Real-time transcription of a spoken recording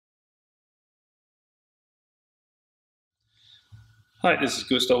Hi, this is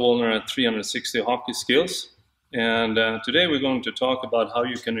Gustav Wallner at 360 Hockeyskills, and today we're going to talk about how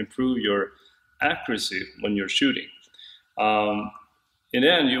you can improve your accuracy when you're shooting. In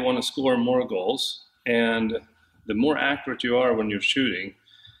the end, you want to score more goals, and the more accurate you are when you're shooting,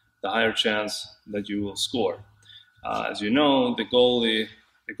 the higher chance that you will score. As you know, the goalie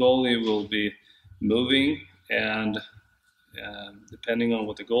will be moving, and depending on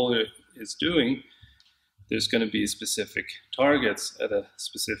what the goalie is doing, there's going to be specific targets at a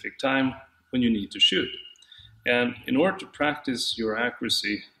specific time when you need to shoot. And in order to practice your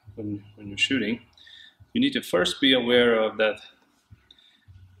accuracy when you're shooting, you need to first be aware of that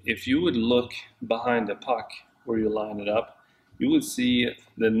if you would look behind the puck where you line it up, you would see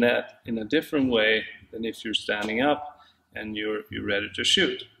the net in a different way than if you're standing up and you're ready to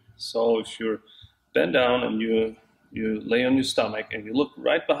shoot. So if you're bent down and you lay on your stomach and you look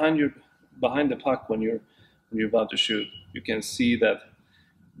right behind the puck when you're about to shoot, you can see that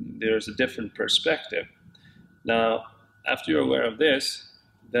there's a different perspective. Now, after you're aware of this,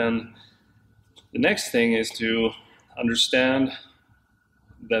 then the next thing is to understand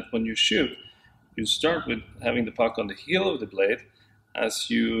that when you shoot, you start with having the puck on the heel of the blade. As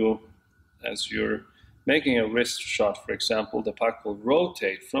you're making a wrist shot, for example, the puck will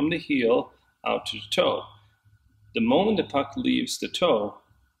rotate from the heel out to the toe. The moment the puck leaves the toe,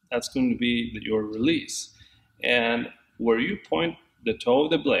 that's going to be your release. And where you point the toe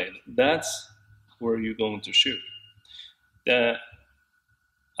of the blade, that's where you're going to shoot. The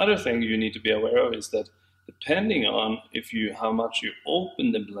other thing you need to be aware of is that depending on how much you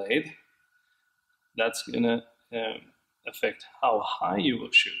open the blade, that's going to affect how high you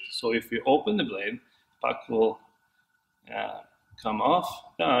will shoot. So if you open the blade, the puck will come off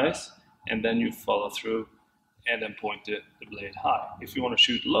the ice, and then you follow through and then point the blade high. If you want to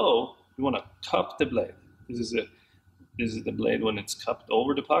shoot low, you want to cup the blade. This is the blade when it's cupped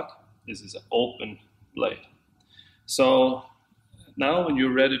over the puck. This is an open blade. So now when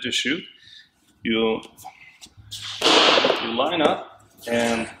you're ready to shoot, you line up,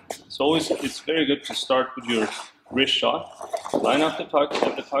 and it's very good to start with your wrist shot. Line up the puck,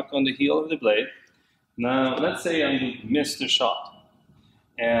 have the puck on the heel of the blade. Now let's say I missed the shot,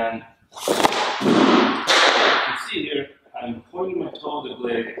 and you can see here I'm pointing my toe of the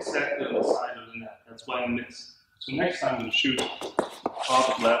blade exactly on the side of the net. That's why I missed. So next time I'm going to shoot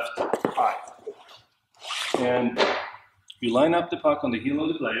top, left, high. And you line up the puck on the heel of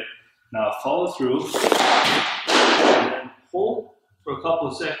the blade. Now follow through and then hold for a couple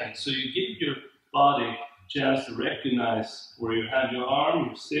of seconds. So you give your body a chance to recognize where you have your arm,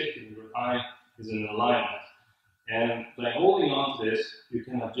 your stick, and your eye is in alignment. And by holding on to this, you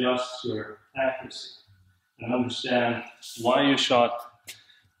can adjust your accuracy and understand why you shot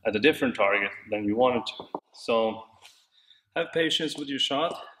at a different target than you wanted to. So have patience with your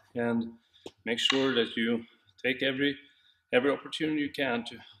shot and make sure that you take every opportunity you can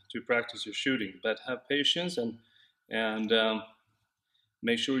to practice your shooting. But have patience and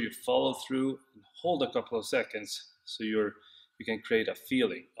make sure you follow through and hold a couple of seconds so you can create a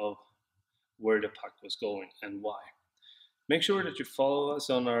feeling of where the puck was going and why. Make sure that you follow us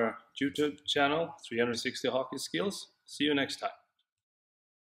on our YouTube channel, 360 Hockeyskills. See you next time.